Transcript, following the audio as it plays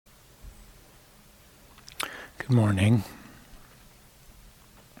Good morning.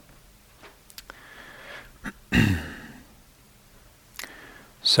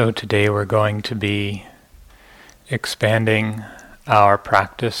 So today we're going to be expanding our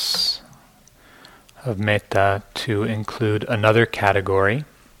practice of metta to include another category,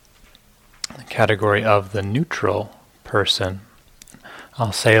 the category of the neutral person.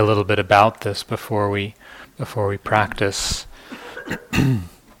 I'll say a little bit about this before we practice.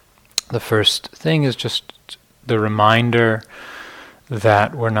 The first thing is just the reminder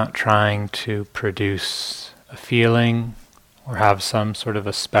that we're not trying to produce a feeling or have some sort of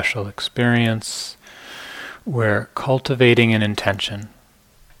a special experience. We're cultivating an intention.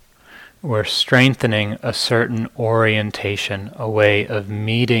 We're strengthening a certain orientation, a way of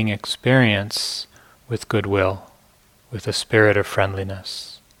meeting experience with goodwill, with a spirit of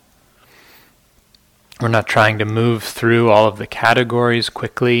friendliness. We're not trying to move through all of the categories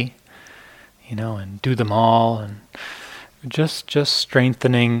quickly, and do them all, and just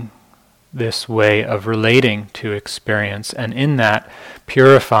strengthening this way of relating to experience, and in that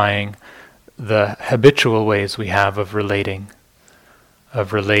purifying the habitual ways we have of relating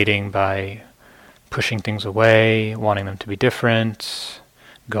by pushing things away, wanting them to be different,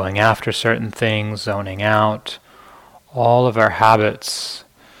 going after certain things, zoning out, all of our habits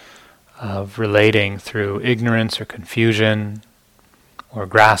of relating through ignorance or confusion or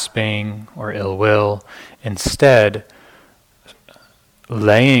grasping or ill will, instead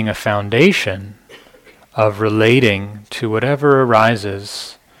laying a foundation of relating to whatever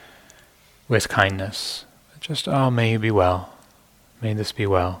arises with kindness. Just, may you be well. May this be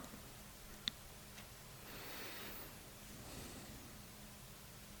well.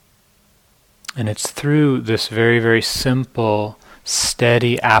 And it's through this very, very simple,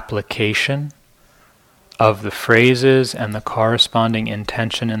 steady application of the phrases and the corresponding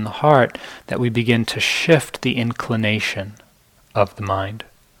intention in the heart that we begin to shift the inclination of the mind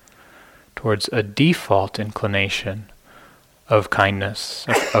towards a default inclination of kindness,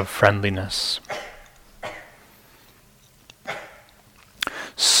 of friendliness.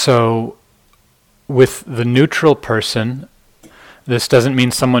 So, with the neutral person, this doesn't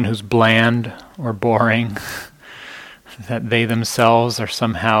mean someone who's bland or boring, that they themselves are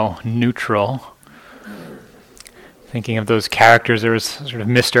somehow neutral. Thinking of those characters, there was sort of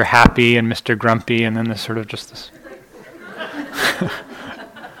Mr. Happy and Mr. Grumpy, and then there's sort of just this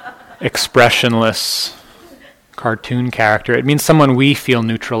expressionless cartoon character. It means someone we feel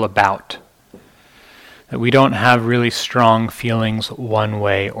neutral about. That we don't have really strong feelings one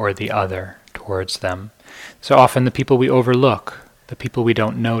way or the other towards them. So often the people we overlook, the people we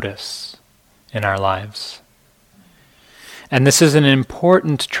don't notice in our lives. And this is an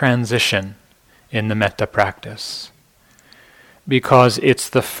important transition in the metta practice, because it's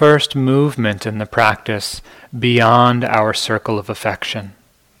the first movement in the practice beyond our circle of affection,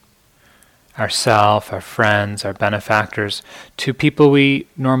 ourself, our friends, our benefactors, to people we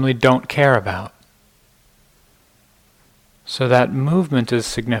normally don't care about. So that movement is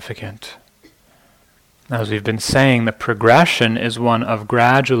significant. As we've been saying, the progression is one of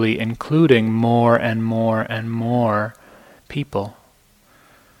gradually including more and more and more people.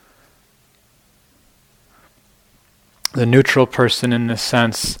 The neutral person, in this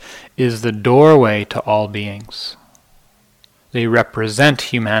sense, is the doorway to all beings. They represent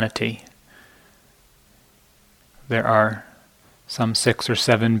humanity. There are some 6 or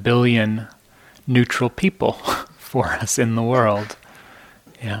 7 billion neutral people for us in the world.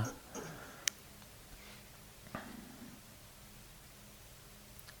 Yeah.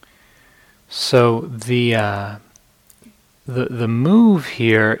 So the move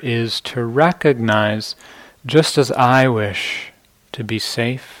here is to recognize, just as I wish to be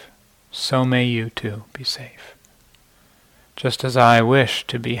safe, so may you too be safe. Just as I wish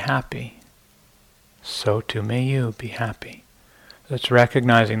to be happy, so too may you be happy. It's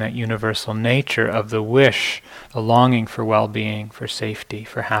recognizing that universal nature of the wish, the longing for well-being, for safety,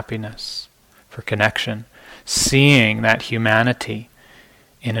 for happiness, for connection, seeing that humanity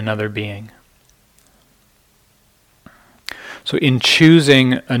in another being. So in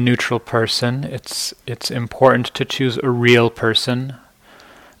choosing a neutral person, it's important to choose a real person,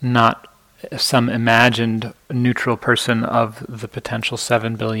 not some imagined neutral person of the potential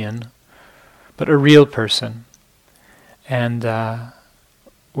 7 billion, but a real person. And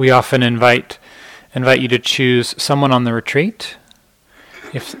we often invite you to choose someone on the retreat.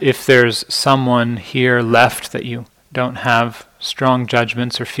 If there's someone here left that you don't have strong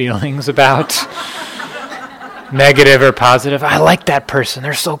judgments or feelings about, negative or positive, I like that person,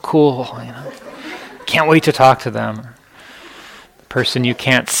 they're so cool, can't wait to talk to them. person you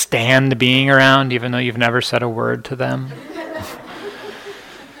can't stand being around even though you've never said a word to them.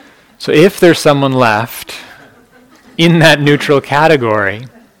 So if there's someone left in that neutral category,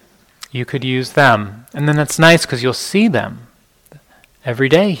 you could use them. And then that's nice because you'll see them every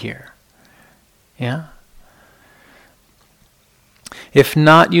day here. Yeah? If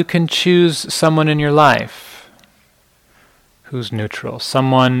not, you can choose someone in your life who's neutral,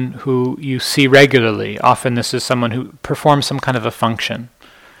 someone who you see regularly. Often this is someone who performs some kind of a function.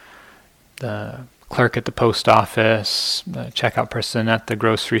 The clerk at the post office, the checkout person at the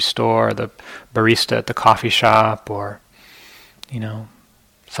grocery store, the barista at the coffee shop, or,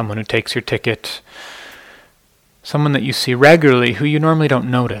 someone who takes your ticket. Someone that you see regularly who you normally don't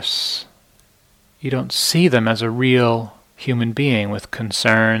notice. You don't see them as a real human being with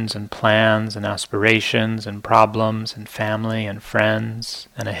concerns and plans and aspirations and problems and family and friends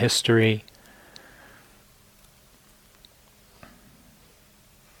and a history.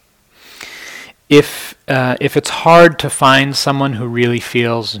 If it's hard to find someone who really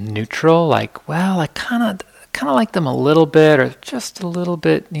feels neutral, like, well, I kind of like them a little bit or just a little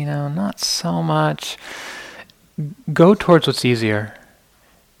bit, not so much, go towards what's easier.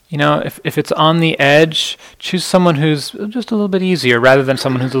 If it's on the edge, choose someone who's just a little bit easier rather than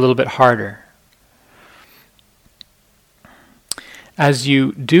someone who's a little bit harder. As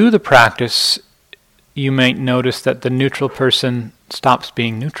you do the practice, you might notice that the neutral person stops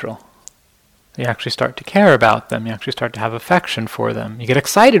being neutral. You actually start to care about them. You actually start to have affection for them. You get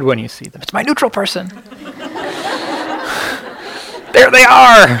excited when you see them. It's my neutral person. There they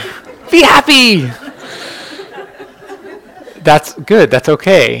are. Be happy. That's good. That's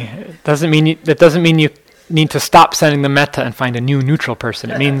okay. That doesn't mean you need to stop sending the metta and find a new neutral person.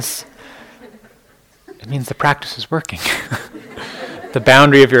 It means the practice is working. The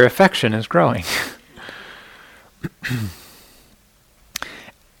boundary of your affection is growing.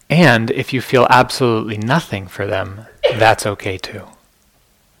 And if you feel absolutely nothing for them, that's okay too.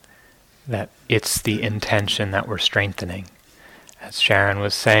 That it's the intention that we're strengthening. As Sharon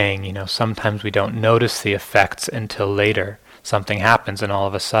was saying, sometimes we don't notice the effects until later. Something happens and all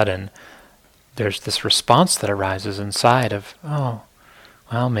of a sudden there's this response that arises inside of, oh,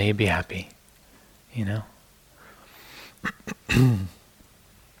 well, maybe happy,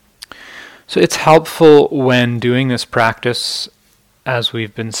 So it's helpful when doing this practice, as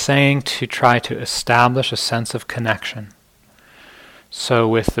we've been saying, to try to establish a sense of connection. So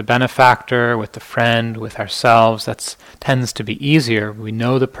with the benefactor, with the friend, with ourselves, that tends to be easier. We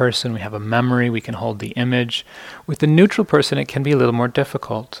know the person, we have a memory, we can hold the image. With the neutral person, it can be a little more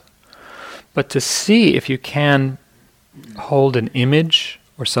difficult. But to see if you can hold an image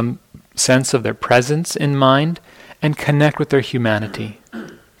or some sense of their presence in mind and connect with their humanity,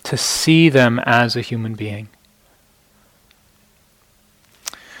 to see them as a human being.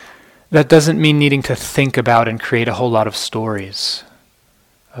 That doesn't mean needing to think about and create a whole lot of stories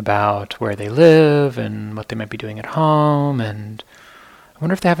about where they live and what they might be doing at home, and I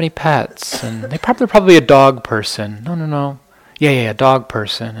wonder if they have any pets, and they're probably a dog person. No. Yeah, dog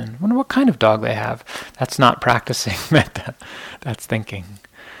person, and I wonder what kind of dog they have. That's not practicing metta. That's thinking.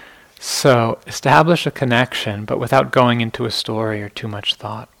 So establish a connection, but without going into a story or too much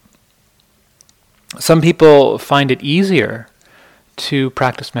thought. Some people find it easier to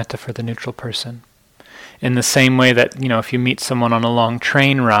practice metta for the neutral person. In the same way that, if you meet someone on a long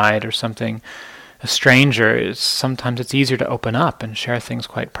train ride or something, a stranger, sometimes it's easier to open up and share things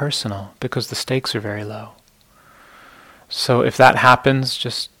quite personal because the stakes are very low. So if that happens,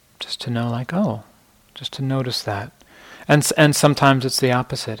 just to know, just to notice that. And sometimes it's the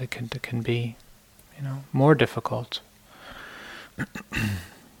opposite. It can be, more difficult.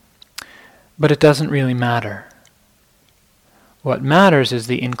 But it doesn't really matter. What matters is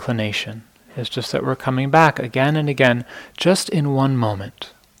the inclination. It's just that we're coming back again and again, just in one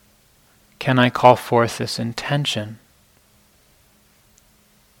moment. Can I call forth this intention?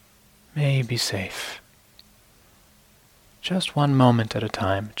 May you be safe. Just one moment at a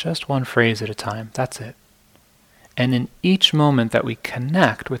time, just one phrase at a time, that's it. And in each moment that we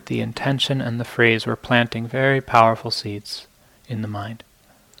connect with the intention and the phrase, we're planting very powerful seeds in the mind.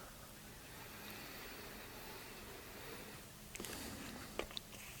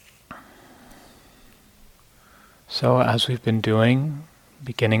 So as we've been doing,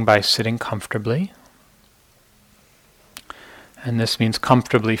 beginning by sitting comfortably, and this means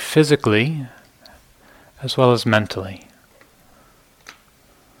comfortably physically as well as mentally.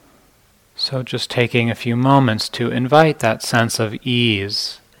 So just taking a few moments to invite that sense of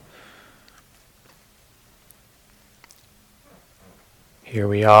ease. Here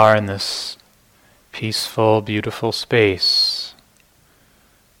we are in this peaceful, beautiful space.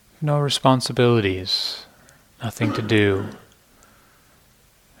 No responsibilities, nothing to do.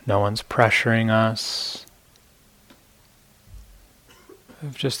 No one's pressuring us. We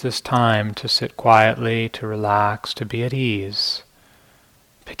have just this time to sit quietly, to relax, to be at ease,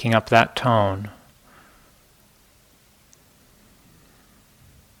 picking up that tone.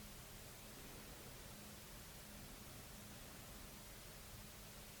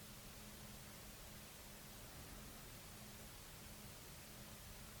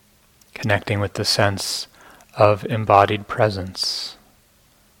 Connecting with the sense of embodied presence.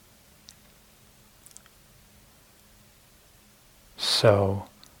 So,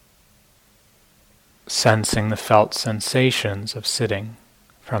 sensing the felt sensations of sitting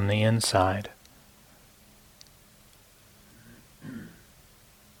from the inside.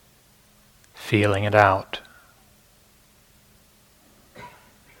 Feeling it out.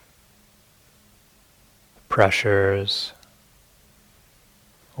 Pressures,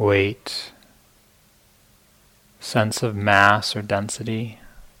 weight, sense of mass or density,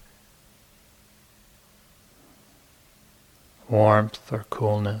 warmth or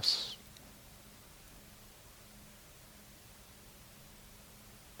coolness,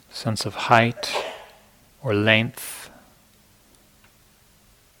 sense of height or length,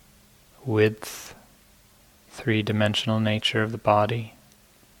 width, three-dimensional nature of the body.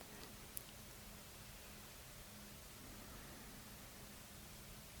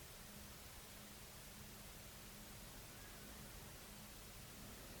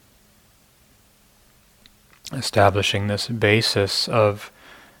 Establishing this basis of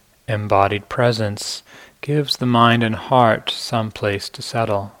embodied presence gives the mind and heart some place to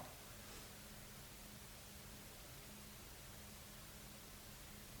settle.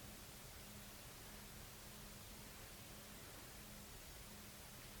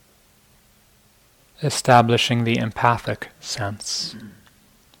 Establishing the empathic sense.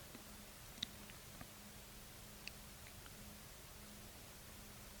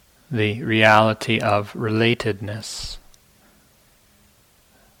 The reality of relatedness.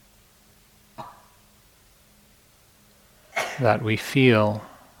 That we feel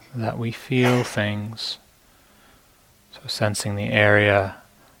things. So sensing the area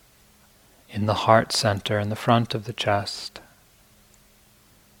in the heart center, in the front of the chest.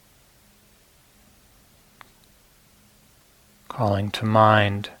 Calling to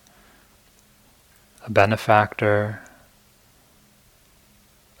mind a benefactor,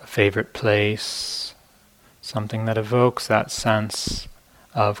 a favorite place, something that evokes that sense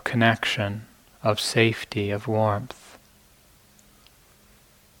of connection, of safety, of warmth.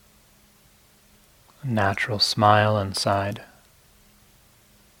 A natural smile inside.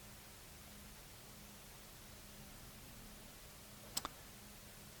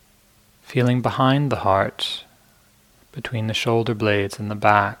 Feeling behind the heart, between the shoulder blades and the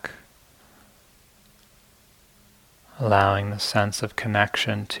back, allowing the sense of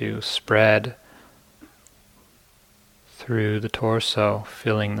connection to spread through the torso,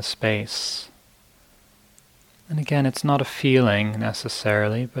 filling the space. And again, it's not a feeling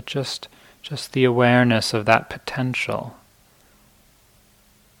necessarily, but just the awareness of that potential.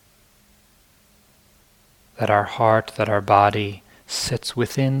 That our heart, that our body sits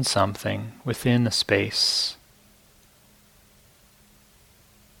within something, within a space.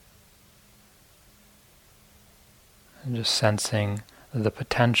 And just sensing the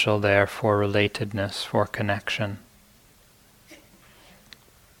potential there for relatedness, for connection.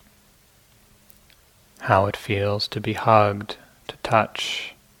 How it feels to be hugged, to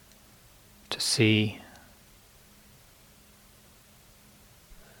touch, to see.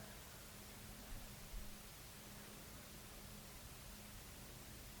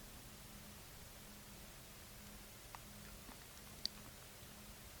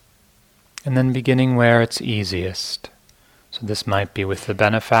 And then beginning where it's easiest. So this might be with the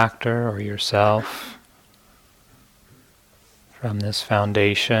benefactor or yourself. From this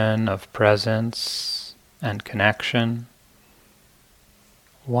foundation of presence and connection,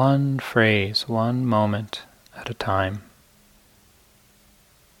 one phrase, one moment at a time.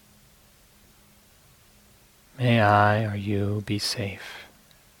 May I or you be safe.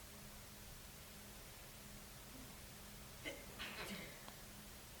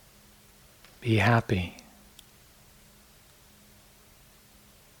 Be happy.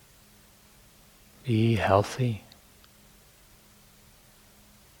 Be healthy.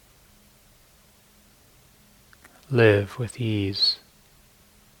 Live with ease.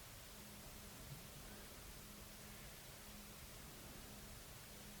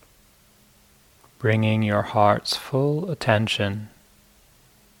 Bringing your heart's full attention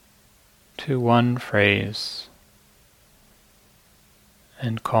to one phrase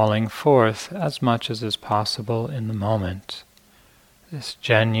and calling forth as much as is possible in the moment this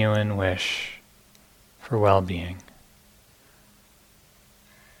genuine wish for well-being.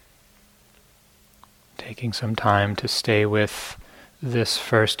 Taking some time to stay with this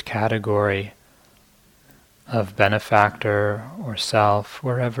first category of benefactor or self,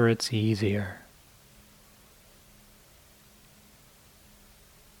 wherever it's easier.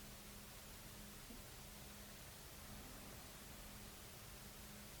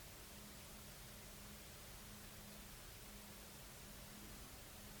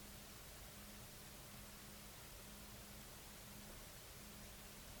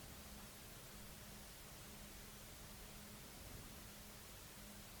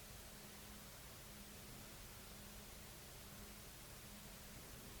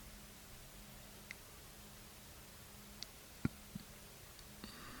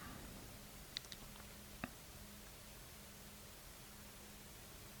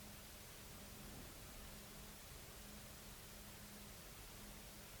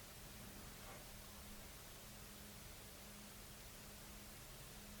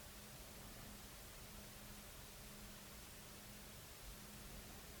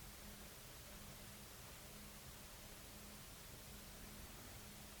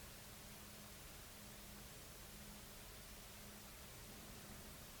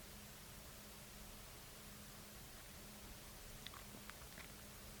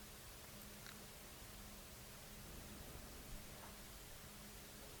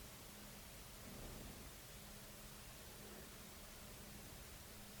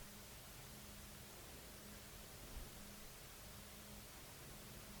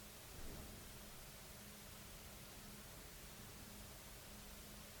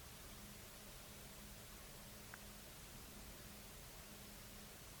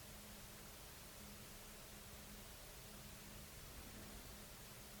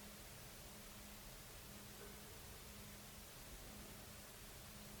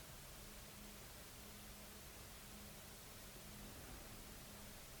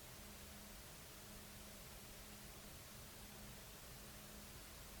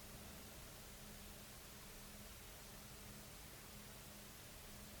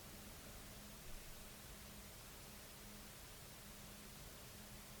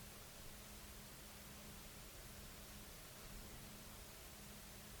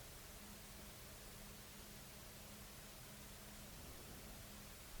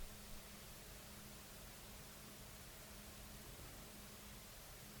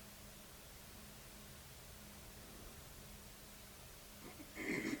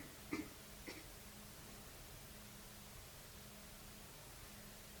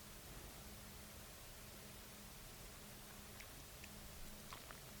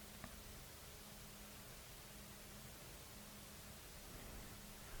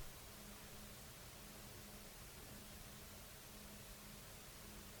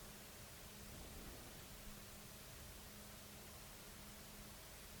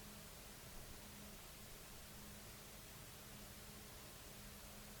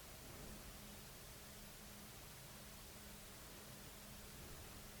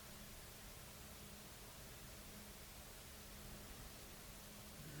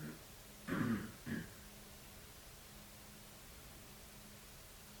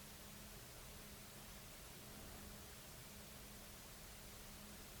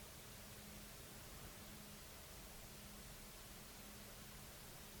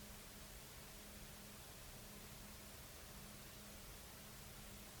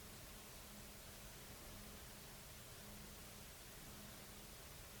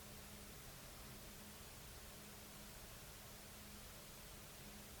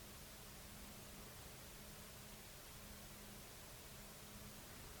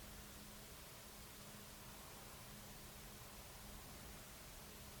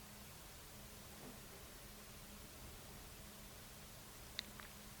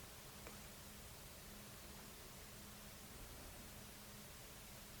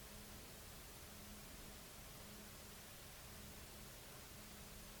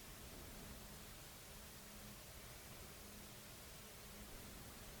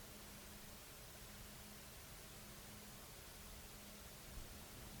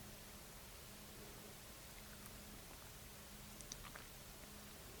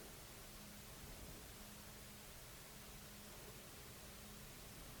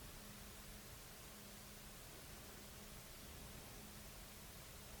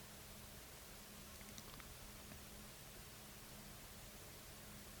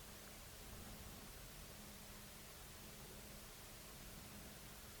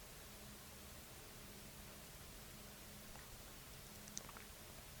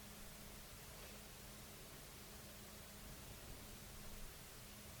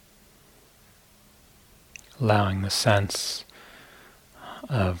 allowing the sense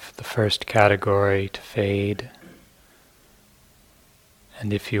of the first category to fade.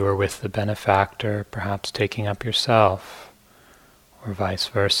 And if you were with the benefactor, perhaps taking up yourself, or vice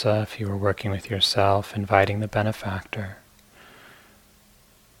versa, if you were working with yourself, inviting the benefactor.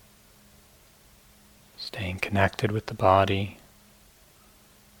 Staying connected with the body,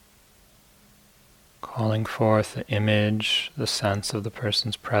 calling forth the image, the sense of the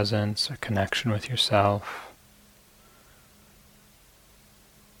person's presence, a connection with yourself.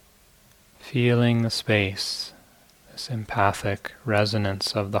 Feeling the space, this empathic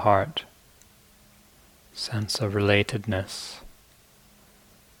resonance of the heart, sense of relatedness.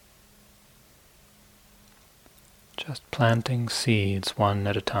 Just planting seeds one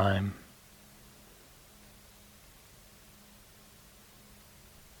at a time.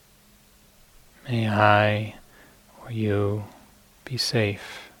 May I or you be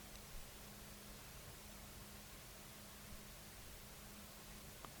safe.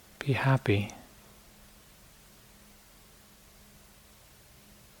 Be happy.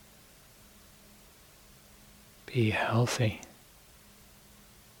 Be healthy.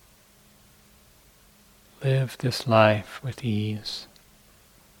 Live this life with ease.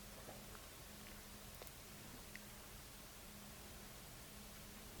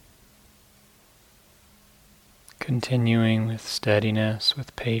 Continuing with steadiness,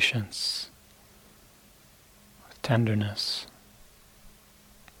 with patience, with tenderness.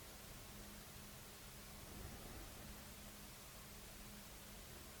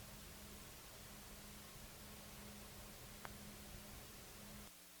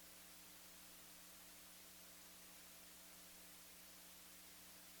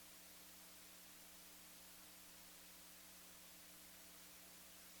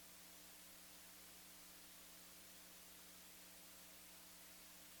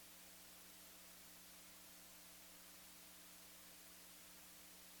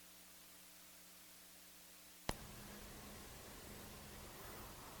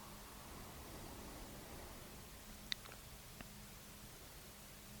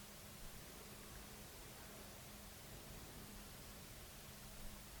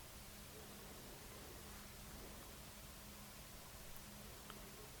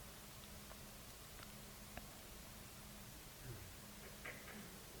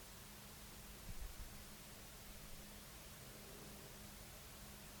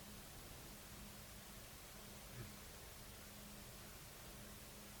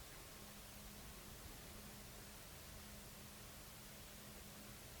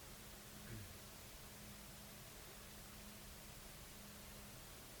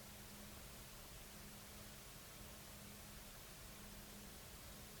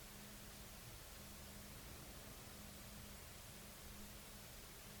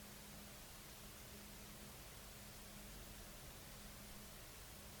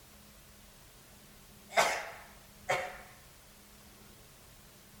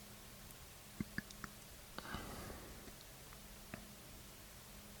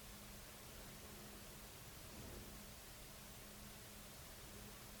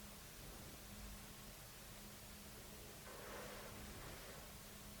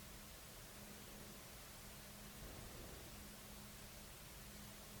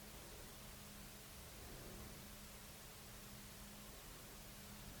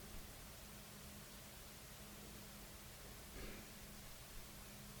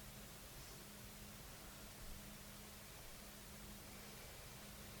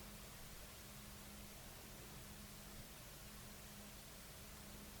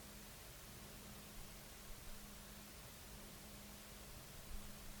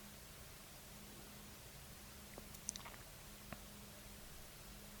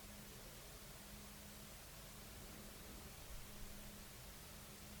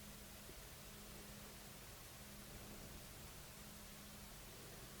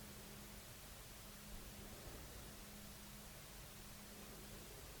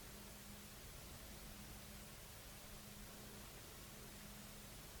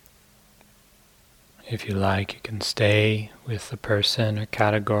 If you like, you can stay with the person or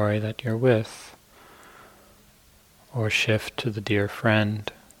category that you're with, or shift to the dear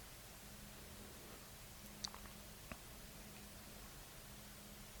friend.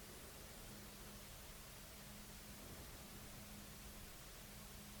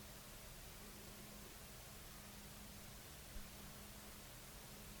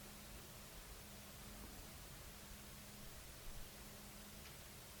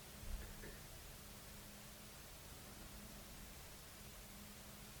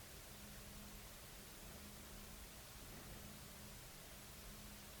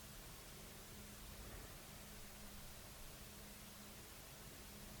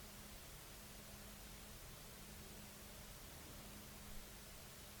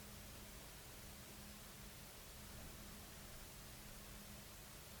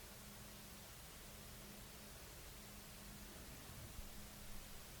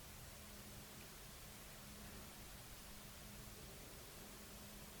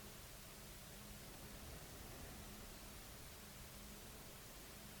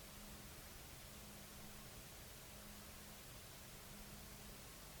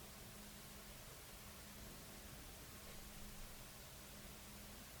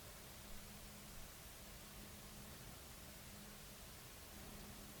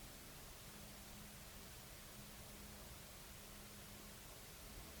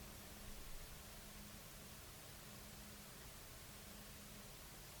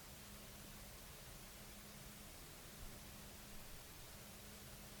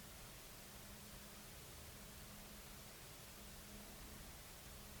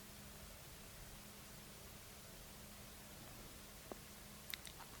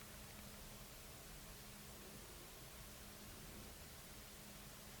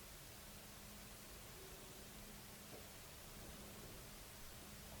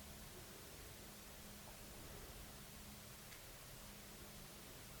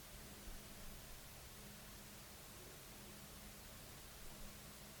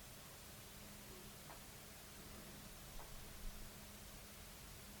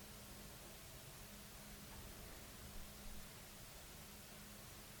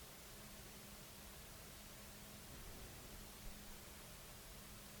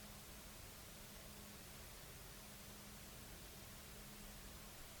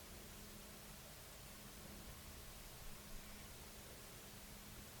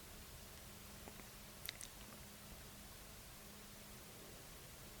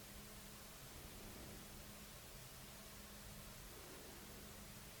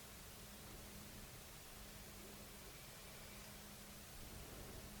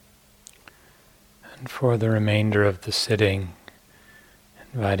 And for the remainder of the sitting,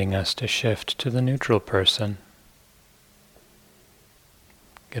 inviting us to shift to the neutral person,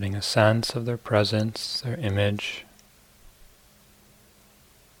 getting a sense of their presence, their image.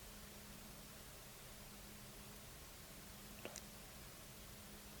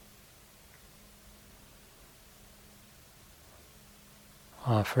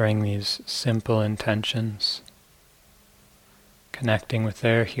 Offering these simple intentions, connecting with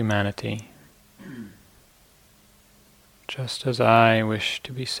their humanity. Just as I wish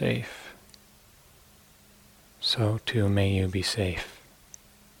to be safe, so too may you be safe.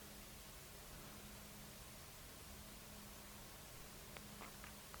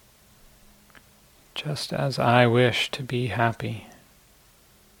 Just as I wish to be happy,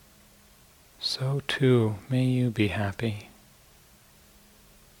 so too may you be happy.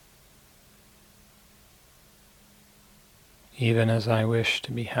 Even as I wish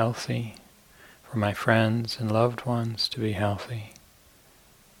to be healthy, for my friends and loved ones to be healthy,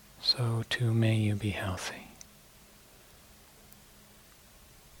 so too may you be healthy.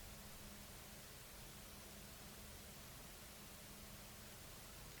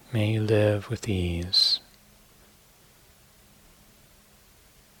 May you live with ease.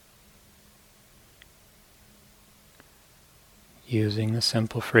 Using the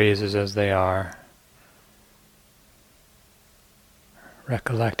simple phrases as they are,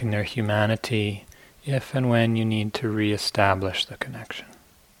 recollecting their humanity if and when you need to re-establish the connection.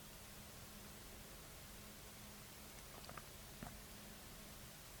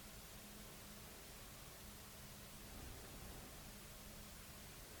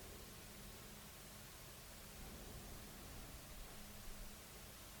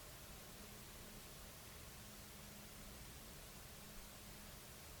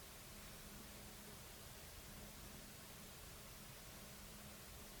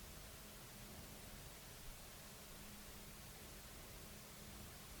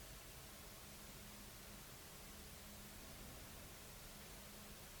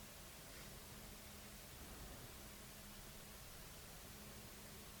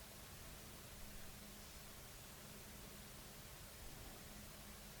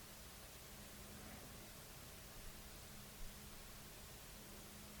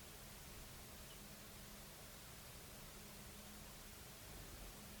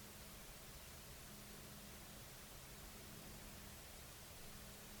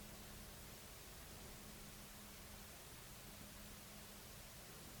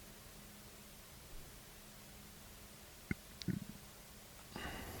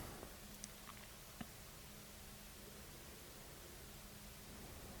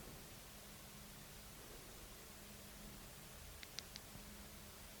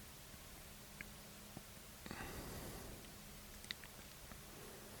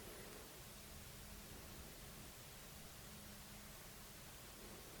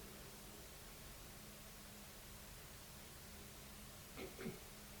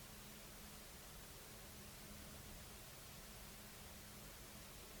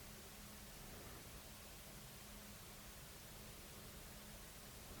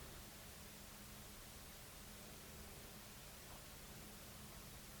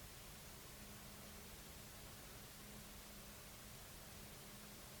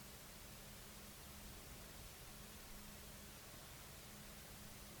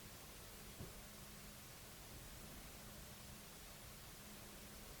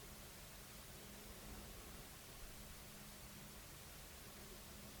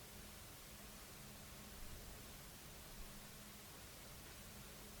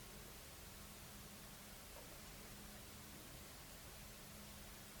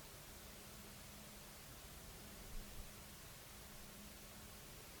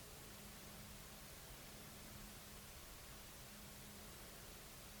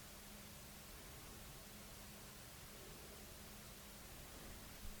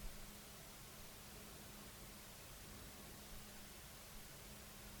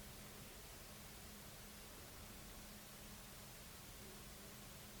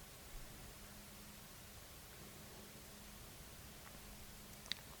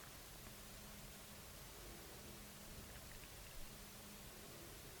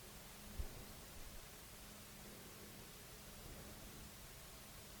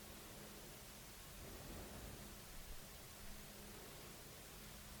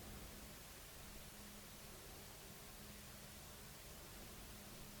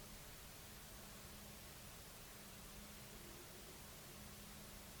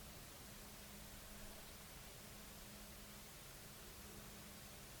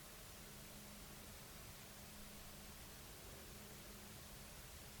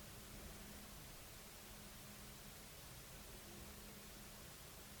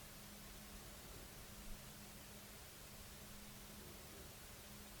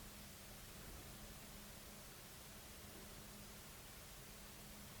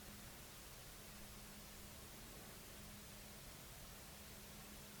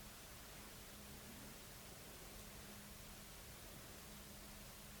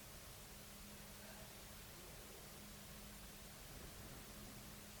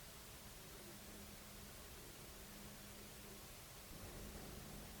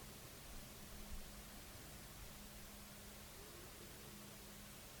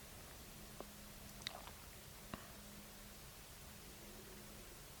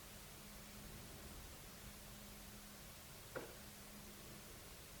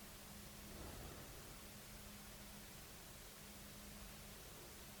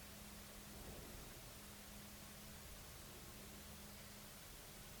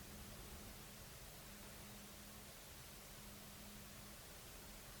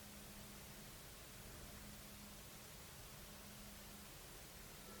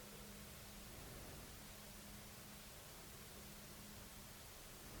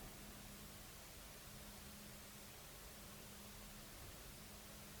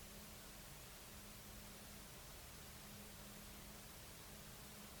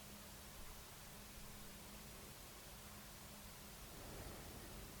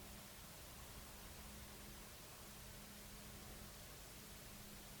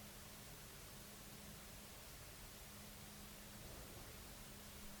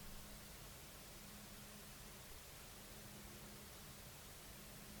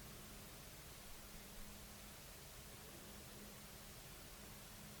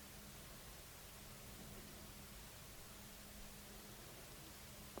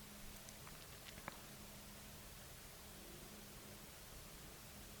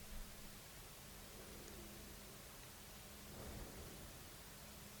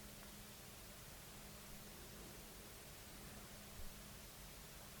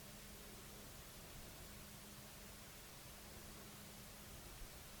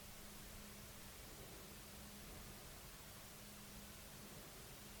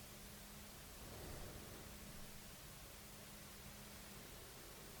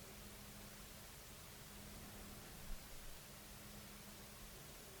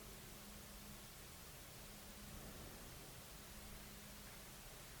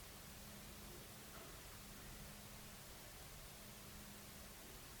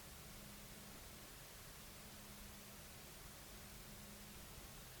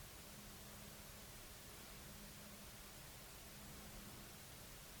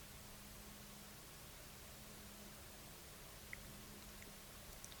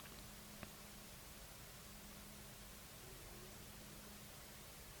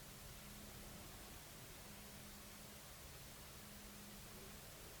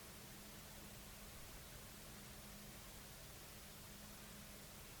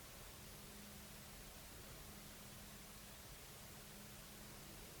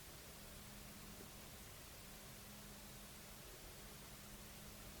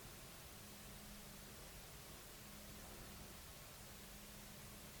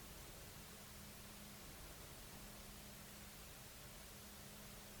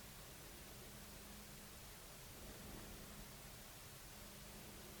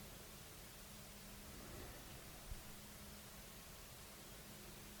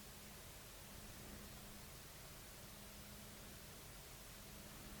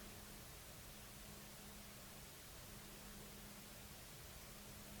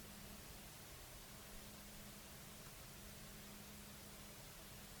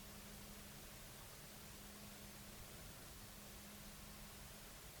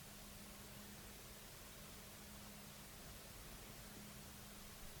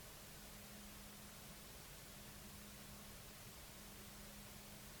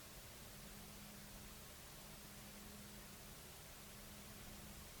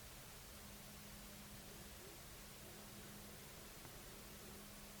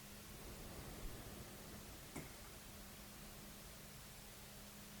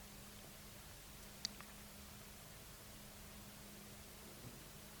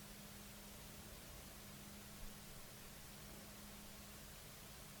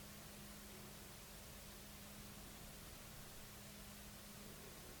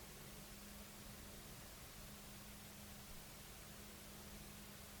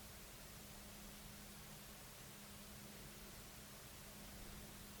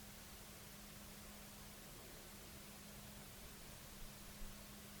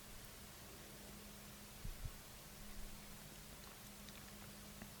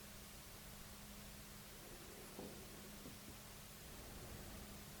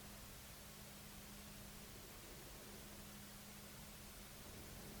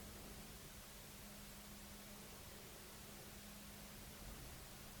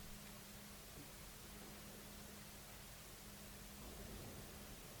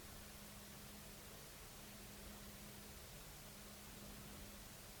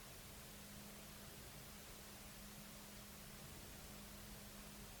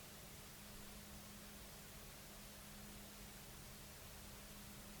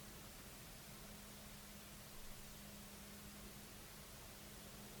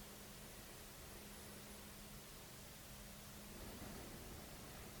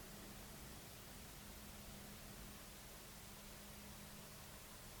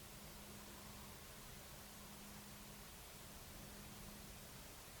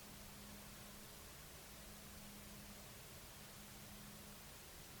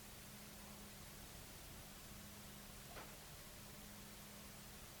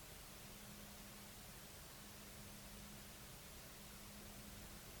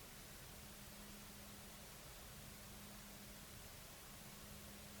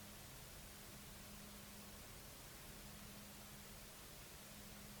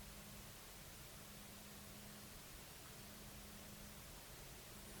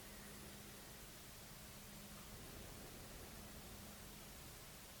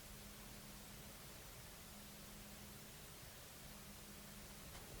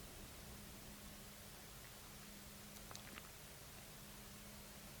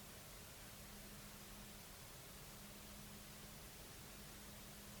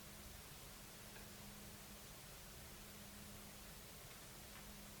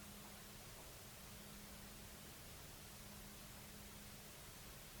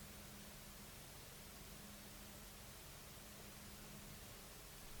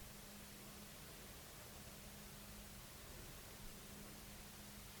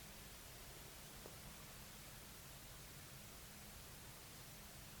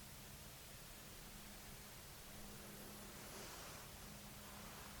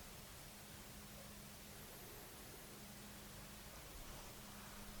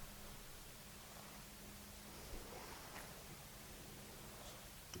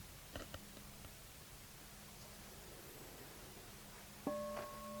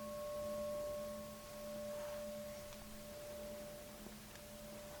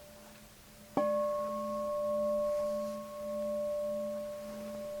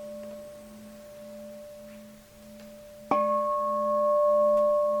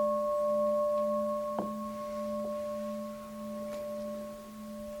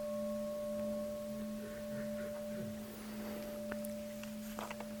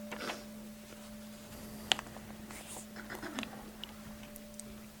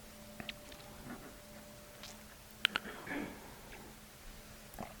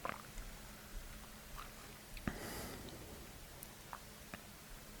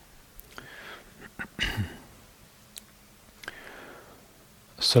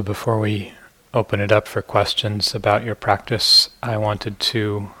 So before we open it up for questions about your practice, I wanted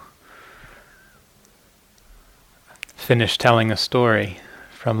to finish telling a story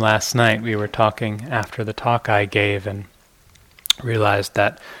from last night. We were talking after the talk I gave and realized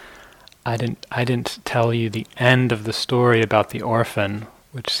that I didn't tell you the end of the story about the orphan,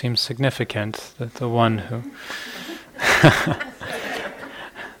 which seems significant, that the one who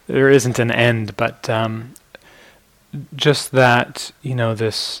there isn't an end, but just that,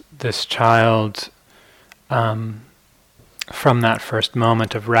 this child, from that first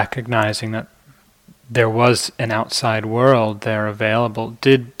moment of recognizing that there was an outside world there available,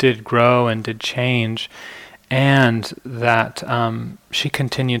 did grow and did change, and that she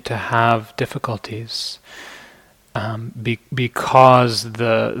continued to have difficulties because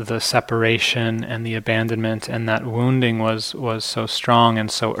the separation and the abandonment and that wounding was so strong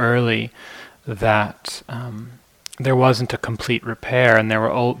and so early that there wasn't a complete repair, and there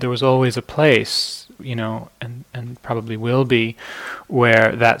was always a place, and probably will be,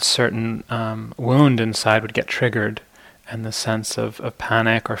 where that certain wound inside would get triggered, and the sense of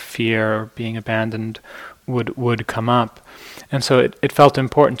panic or fear or being abandoned would come up. And so it felt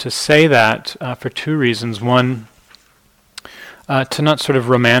important to say that for two reasons. One, to not sort of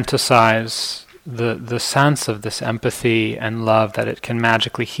romanticize the sense of this empathy and love, that it can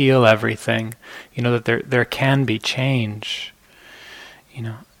magically heal everything, that there can be change,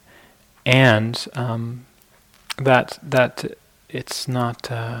 and that it's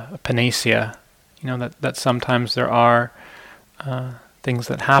not a panacea, that sometimes there are things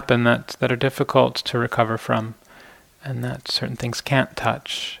that happen that are difficult to recover from, and that certain things can't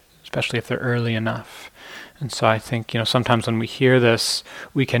touch, especially if they're early enough. And so I think, sometimes when we hear this,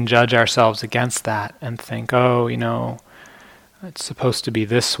 we can judge ourselves against that and think, it's supposed to be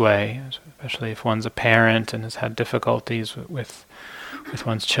this way, especially if one's a parent and has had difficulties with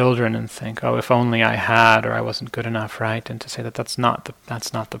one's children, and think, if only I had, or I wasn't good enough, right? And to say that that's not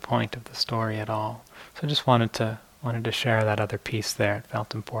the point of the story at all. So I just wanted to share that other piece there. It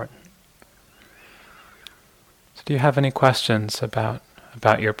felt important. So do you have any questions about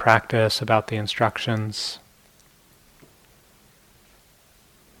your practice, about the instructions?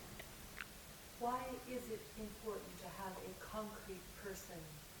 Why is it important to have a concrete person?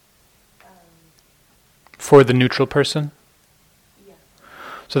 For the neutral person? Yeah.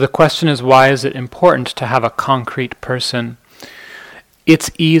 So the question is, why is it important to have a concrete person?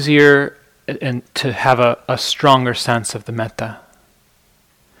 It's easier and to have a stronger sense of the metta,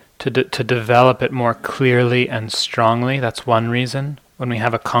 to develop it more clearly and strongly. That's one reason, when we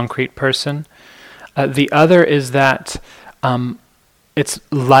have a concrete person. The other is that it's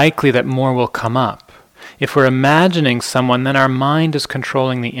likely that more will come up. If we're imagining someone, then our mind is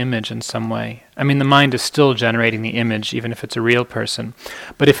controlling the image in some way. I mean, the mind is still generating the image, even if it's a real person.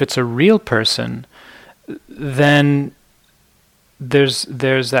 But if it's a real person, then there's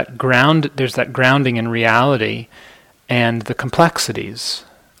that grounding in reality and the complexities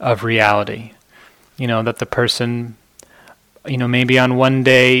of reality. That the person, maybe on one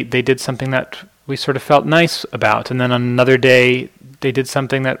day they did something that we sort of felt nice about, and then on another day they did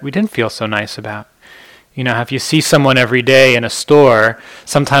something that we didn't feel so nice about. If you see someone every day in a store,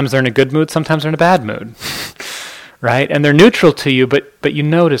 sometimes they're in a good mood, sometimes they're in a bad mood, right? And they're neutral to you, but you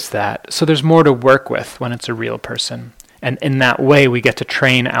notice that. So there's more to work with when it's a real person. And in that way, we get to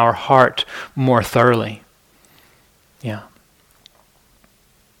train our heart more thoroughly. Yeah.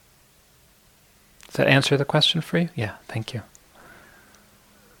 Does that answer the question for you? Yeah, thank you.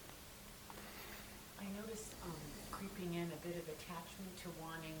 I noticed creeping in a bit of attachment to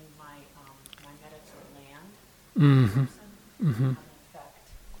wanting my metta to land. Mm-hmm. Mm-hmm. An effect.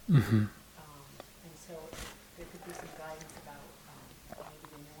 Mm-hmm. And so there could be some guidance about maybe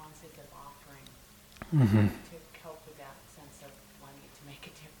the nuances of offering. Mm-hmm.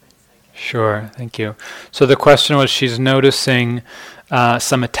 Sure, thank you. So the question was, she's noticing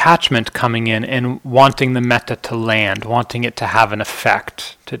some attachment coming in and wanting the metta to land, wanting it to have an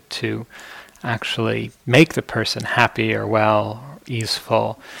effect, to actually make the person happy or well, or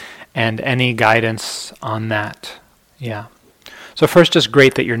easeful, and any guidance on that. Yeah. So first, just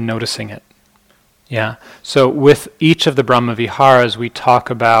great that you're noticing it. Yeah. So with each of the Brahma Viharas, we talk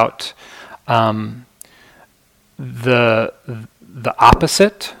about the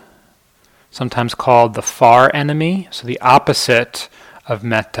opposite, sometimes called the far enemy. So the opposite of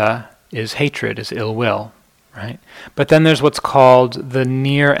metta is hatred, is ill will, right? But then there's what's called the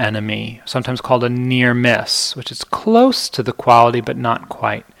near enemy, sometimes called a near miss, which is close to the quality but not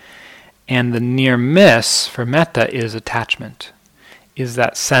quite. And the near miss for metta is attachment, is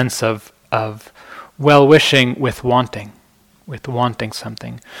that sense of well-wishing with wanting. with wanting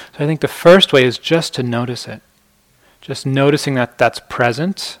something. So I think the first way is just to notice it. Just noticing that that's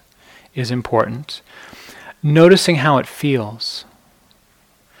present is important. Noticing how it feels.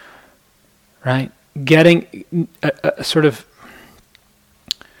 Right? Getting a sort of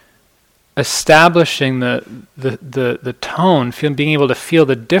establishing the tone, being able to feel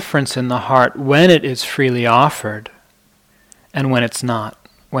the difference in the heart when it is freely offered and when it's not,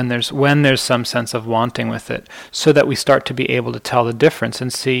 when there's some sense of wanting with it, so that we start to be able to tell the difference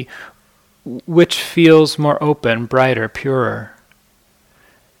and see which feels more open, brighter, purer.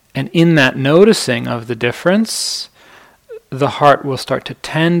 And in that noticing of the difference, the heart will start to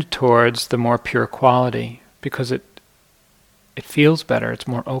tend towards the more pure quality, because it feels better, it's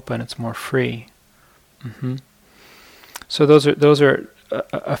more open, it's more free. So those are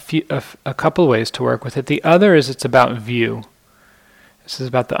a couple ways to work with it. The other is it's about view. This is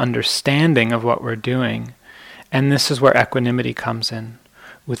about the understanding of what we're doing. And this is where equanimity comes in.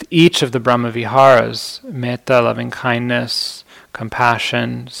 With each of the Brahma Viharas, metta, loving kindness,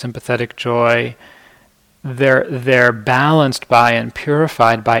 compassion, sympathetic joy, they're balanced by and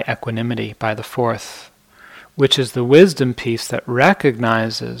purified by equanimity, by the fourth, which is the wisdom piece that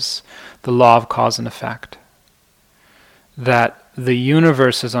recognizes the law of cause and effect. That the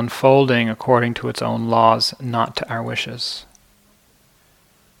universe is unfolding according to its own laws, not to our wishes.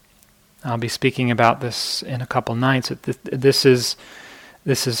 I'll be speaking about this in a couple nights. This is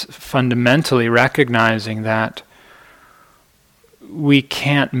fundamentally recognizing that we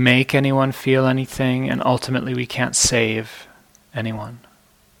can't make anyone feel anything, and ultimately we can't save anyone.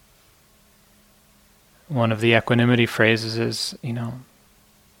 One of the equanimity phrases is,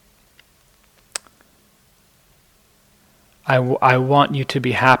 I want you to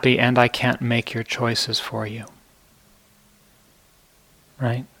be happy, and I can't make your choices for you.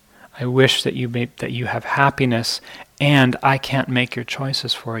 Right? I wish that you have happiness, and I can't make your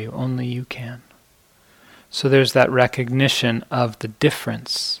choices for you. Only you can. So there's that recognition of the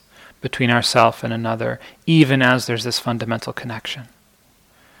difference between ourself and another, even as there's this fundamental connection.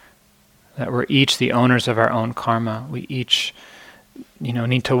 That we're each the owners of our own karma. We each,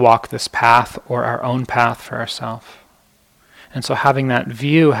 need to walk this path or our own path for ourselves. And so having that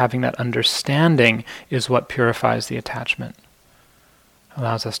view, having that understanding is what purifies the attachment.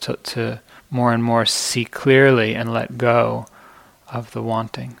 Allows us to more and more see clearly and let go of the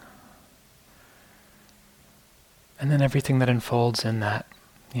wanting. And then everything that unfolds in that.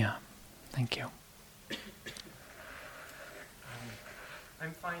 Yeah. Thank you.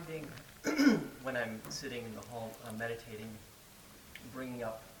 I'm finding when I'm sitting in the hall meditating, bringing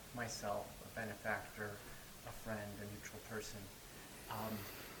up myself, a benefactor, a friend, a neutral person,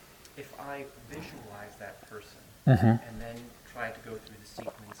 if I visualize that person and then try to go through the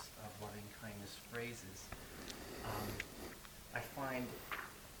sequence of loving kindness phrases, I find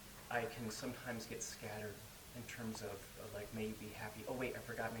I can sometimes get scattered in terms of may you be happy. Oh wait, I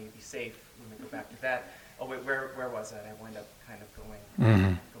forgot. May you be safe. Let me go back to that. Oh wait, where was that? I wind up kind of going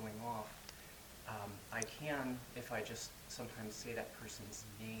off. I can, if I just sometimes say that person's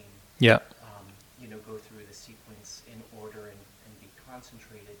name. Yeah. Go through the sequence in order and be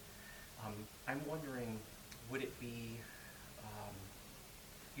concentrated. I'm wondering, would it be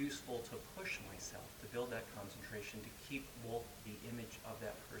useful to push myself to build that concentration, to keep both the image of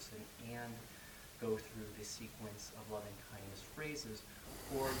that person and go through the sequence of loving kindness phrases,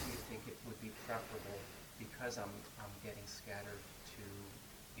 or do you think it would be preferable, because I'm getting scattered, to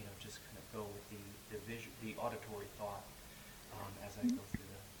just kind of go with the auditory thought as I go through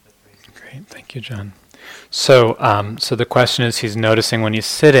the phrases? Great, thank you, John. So the question is, he's noticing when he's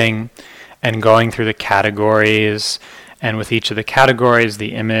sitting and going through the categories, and with each of the categories,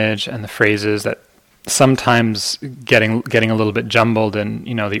 the image and the phrases that sometimes getting a little bit jumbled in,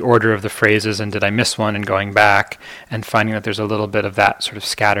 the order of the phrases, and did I miss one, and going back and finding that there's a little bit of that sort of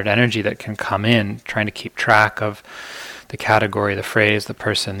scattered energy that can come in, trying to keep track of the category, the phrase, the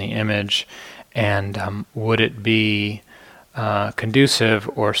person, the image, and would it be conducive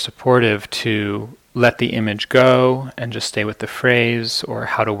or supportive to let the image go and just stay with the phrase, or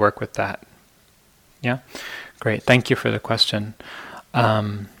how to work with that? Yeah? Great, thank you for the question.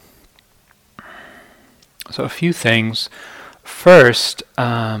 So a few things. First,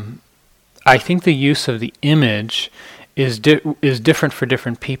 I think the use of the image is different for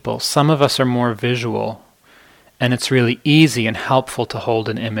different people. Some of us are more visual, and it's really easy and helpful to hold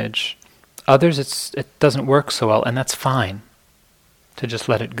an image. Others, it doesn't work so well, and that's fine, to just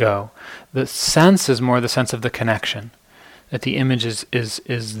let it go. The sense is more the sense of the connection, that the image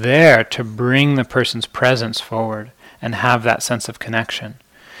is there to bring the person's presence forward and have that sense of connection.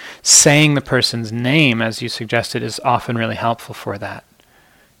 saying the person's name, as you suggested, is often really helpful for that.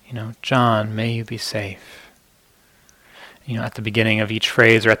 John, may you be safe. At the beginning of each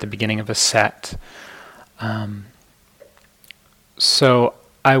phrase or at the beginning of a set. So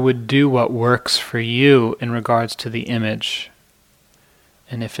I would do what works for you in regards to the image.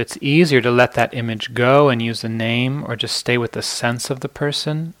 And if it's easier to let that image go and use the name or just stay with the sense of the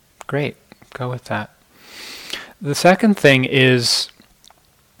person, great, go with that. The second thing is,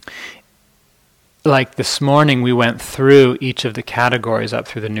 like this morning we went through each of the categories up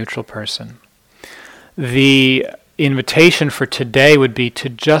through the neutral person. The invitation for today would be to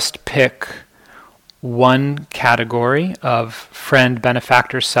just pick one category of friend,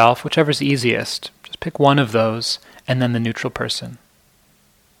 benefactor, self, whichever's easiest. Just pick one of those and then the neutral person.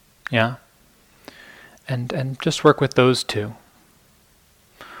 Yeah? And just work with those two.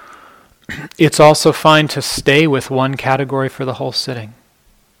 It's also fine to stay with one category for the whole sitting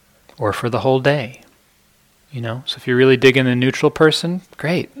or for the whole day. So if you're really digging the neutral person,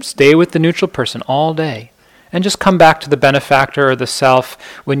 great. Stay with the neutral person all day. And just come back to the benefactor or the self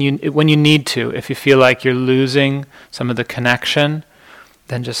when you need to. If you feel like you're losing some of the connection,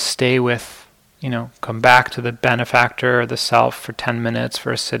 then just stay with, come back to the benefactor or the self for 10 minutes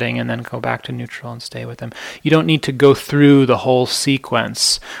for a sitting and then go back to neutral and stay with them. You don't need to go through the whole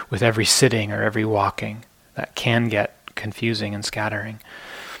sequence with every sitting or every walking. That can get confusing and scattering.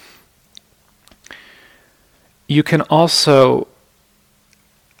 You can also,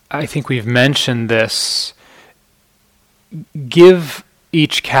 I think we've mentioned this, give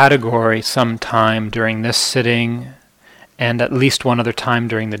each category some time during this sitting and at least one other time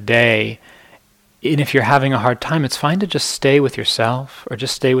during the day. And if you're having a hard time, it's fine to just stay with yourself or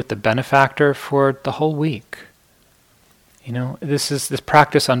just stay with the benefactor for the whole week. This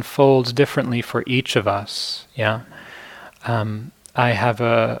practice unfolds differently for each of us. Yeah, I have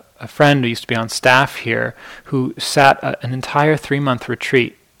a friend who used to be on staff here who sat an entire 3-month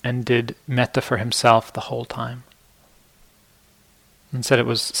retreat and did metta for himself the whole time. And said it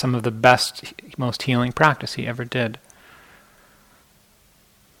was some of the best, most healing practice he ever did.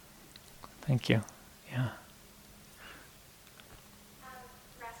 Thank you. Yeah.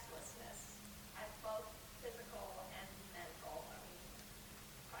 Restlessness, both physical and mental.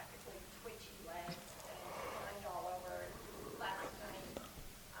 Practically twitchy legs and mind all over. Last night,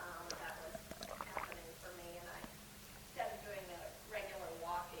 that was happening for me, and instead of doing the regular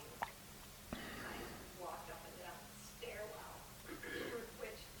walking, I walked up and down the stairwell,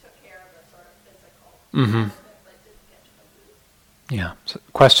 which took care of the sort of physical. Mm-hmm. But didn't get to the root. Yeah. So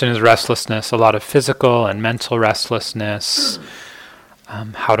the question is restlessness, a lot of physical and mental restlessness,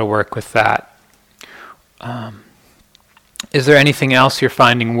 how to work with that. Is there anything else you're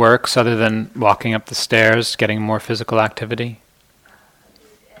finding works other than walking up the stairs, getting more physical activity?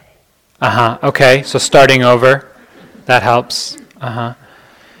 Okay, so starting over, that helps.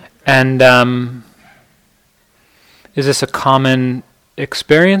 And is this a common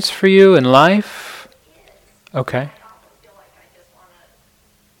experience for you in life? Okay.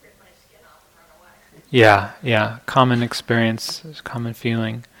 Yeah, common experience, common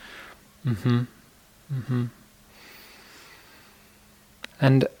feeling.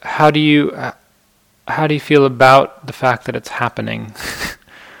 And how do you feel about the fact that it's happening?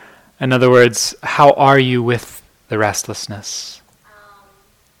 In other words, how are you with the restlessness?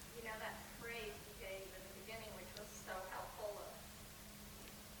 That phrase you gave in the beginning, which was so helpful,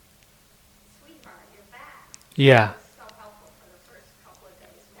 sweetheart, you're back. Yeah. So helpful for the first couple of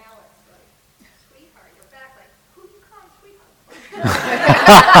days. Now it's like, sweetheart, you're back. Like, who you call sweetheart?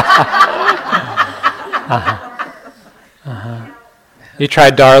 You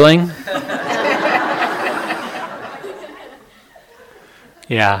tried darling?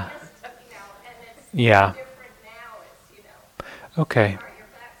 Yeah. Yeah. Okay.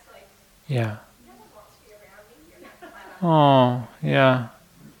 Yeah. Oh, yeah.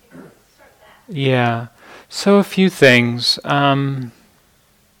 Yeah. So a few things. So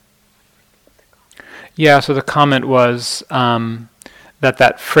the comment was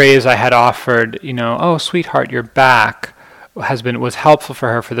that phrase I had offered, oh, sweetheart, you're back, was helpful for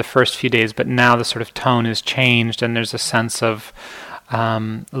her for the first few days, but now the sort of tone has changed and there's a sense of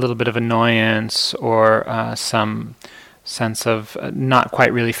a little bit of annoyance or some sense of not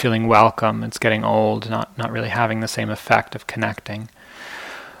quite really feeling welcome. It's getting old, not really having the same effect of connecting.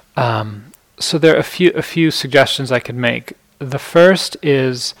 So there are a few suggestions I could make. The first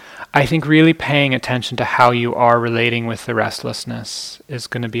is, I think really paying attention to how you are relating with the restlessness is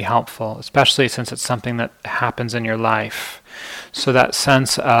going to be helpful, especially since it's something that happens in your life. So that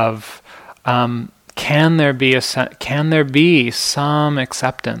sense of can there be some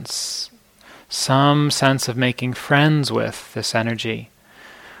acceptance, some sense of making friends with this energy?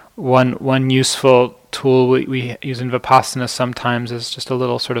 One useful tool we use in Vipassana sometimes is just a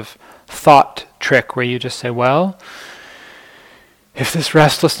little sort of thought trick where you just say, well, if this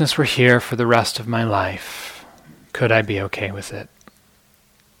restlessness were here for the rest of my life, could I be okay with it?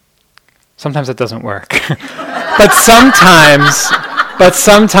 Sometimes it doesn't work. but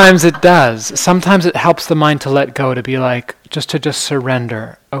sometimes it does. Sometimes it helps the mind to let go, to be like, just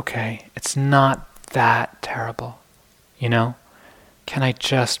surrender. Okay, it's not that terrible, Can I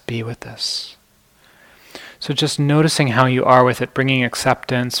just be with this? So just noticing how you are with it, bringing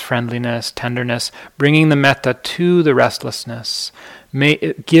acceptance, friendliness, tenderness, bringing the metta to the restlessness.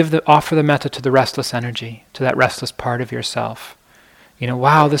 Offer the metta to the restless energy, to that restless part of yourself.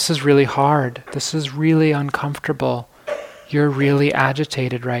 Wow, this is really hard. This is really uncomfortable. You're really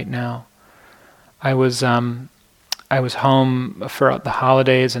agitated right now. I was home for the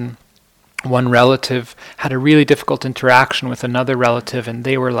holidays, and one relative had a really difficult interaction with another relative, and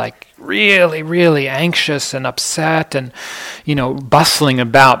they were like really, really anxious and upset and, bustling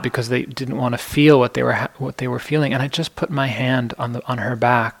about because they didn't want to feel what they were feeling. And I just put my hand on her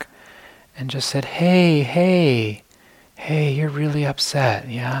back and just said, hey, you're really upset,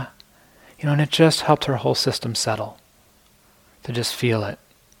 yeah? And it just helped her whole system settle, to just feel it.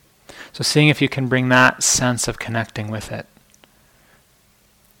 So seeing if you can bring that sense of connecting with it.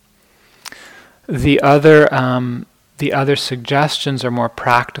 The other suggestions are more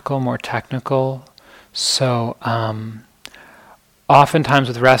practical, more technical. So oftentimes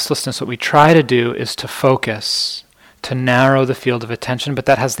with restlessness, what we try to do is to focus, to narrow the field of attention, but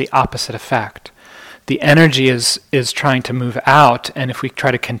that has the opposite effect. The energy is trying to move out, and if we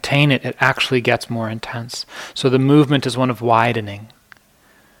try to contain it, it actually gets more intense. So the movement is one of widening.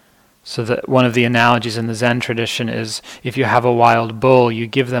 So that one of the analogies in the Zen tradition is, if you have a wild bull, you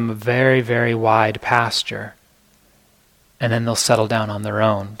give them a very, very wide pasture, and then they'll settle down on their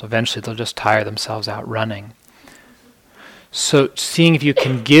own. Eventually they'll just tire themselves out running. So seeing if you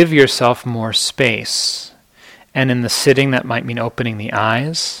can give yourself more space, and in the sitting that might mean opening the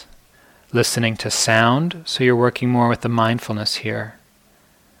eyes, listening to sound, so you're working more with the mindfulness here.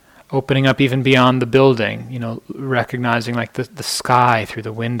 Opening up even beyond the building, recognizing like the sky through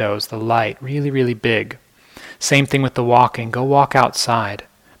the windows, the light, really, really big. Same thing with the walking. Go walk outside.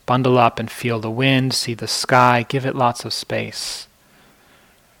 Bundle up and feel the wind, see the sky, give it lots of space.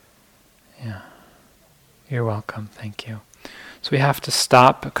 Yeah. You're welcome. Thank you. So we have to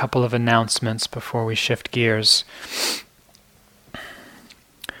stop. A couple of announcements before we shift gears.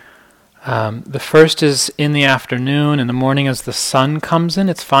 The first is in the afternoon. In the morning as the sun comes in,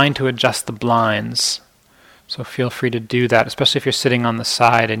 it's fine to adjust the blinds. So feel free to do that, especially if you're sitting on the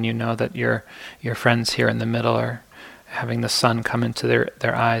side and you know that your friends here in the middle are having the sun come into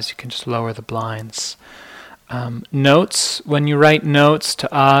their eyes. You can just lower the blinds. Notes, when you write notes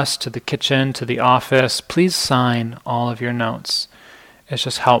to us, to the kitchen, to the office, please sign all of your notes. It's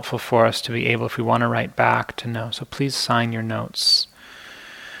just helpful for us to be able, if we want to write back, to know. So please sign your notes.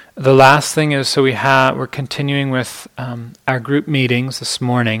 The last thing is, we're continuing with our group meetings this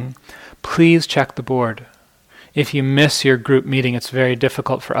morning. Please check the board. If you miss your group meeting, it's very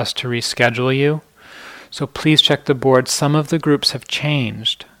difficult for us to reschedule you. So please check the board. Some of the groups have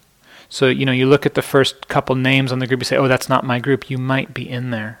changed. So, you look at the first couple names on the group, you say, oh, that's not my group. You might be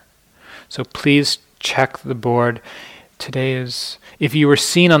in there. So please check the board. Today is, if you were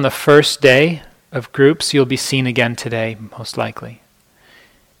seen on the first day of groups, you'll be seen again today, most likely.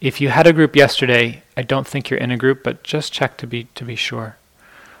 If you had a group yesterday, I don't think you're in a group, but just check to be sure.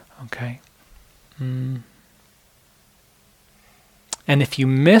 Okay? And if you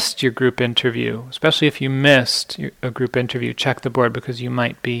missed your group interview, especially if you missed a group interview, check the board because you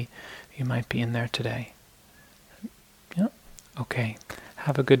might be in there today. Yeah? Okay.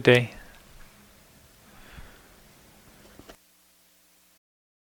 Have a good day.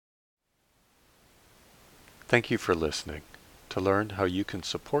 Thank you for listening. To learn how you can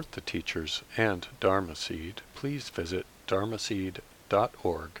support the teachers and Dharma Seed, please visit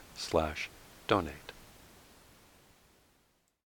dharmaseed.org/donate.